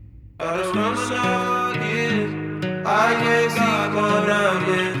I just run so, yeah. I can't see going down,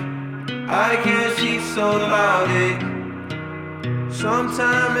 yeah. I can't see so loud, yeah.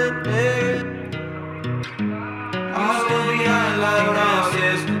 Sometime in there, I still be out like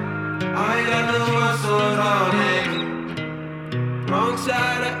downstairs. I ain't got no one so loud, yeah. Wrong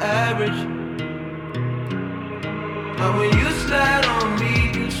side of average. Now when you slide on me,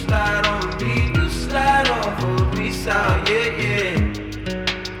 you slide on me, you slide off of me, sound, yeah, yeah.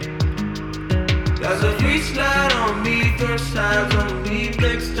 That's a free slide on me, first times on me,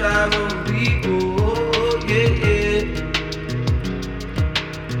 next time on me, oh, oh, oh, yeah, yeah.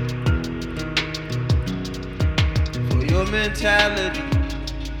 For your mentality,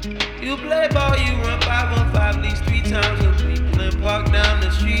 you play ball, you run 5-on-5 at least 3 times a week, then park down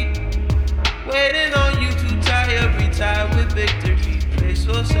the street, waiting on you to tired, retired with victory, play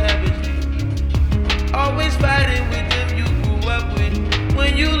so savagely. Always fighting with them you grew up with.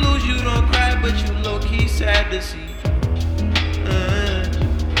 When you lose, you don't cry, but you low-key sad to see.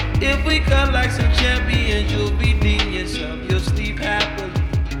 If we cut like some champions, you'll redeem yourself. You'll sleep happily,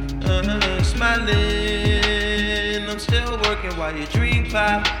 smiling. I'm still working while your dream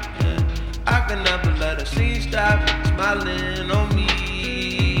pop. I can never let a scene stop. Smiling on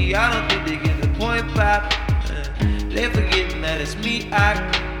me, I don't think they get the point pop. They forgetting that it's me. I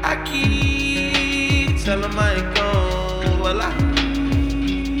keep tell them I ain't gone. Well,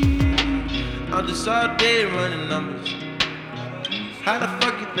 I'm just all day running numbers. How the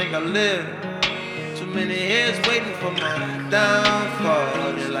fuck you think I live? Too many heads waiting for my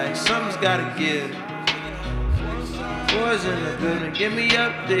downfall. They're like, something's gotta give. Boys in the building, give me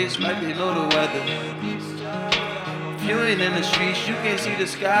updates like they know the weather. If you ain't in the streets, you can't see the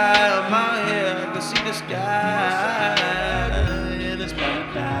sky. I'm out here, I can see the sky. And it's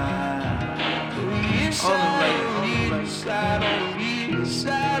paradise. On the right, slide on me,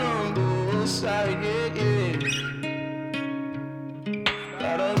 slide on the side, yeah, yeah.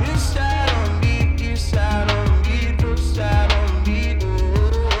 Gotta be slide on me, you slide on me, do slide on me, oh,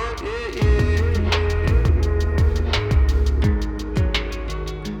 yeah, yeah.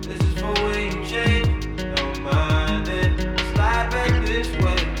 This is for when you change, don't mind it, slide back this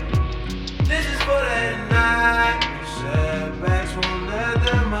way. This is for that night, setbacks won't let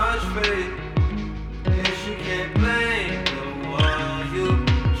that much fade. Guess you can't blame the one you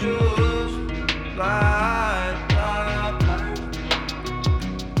choose.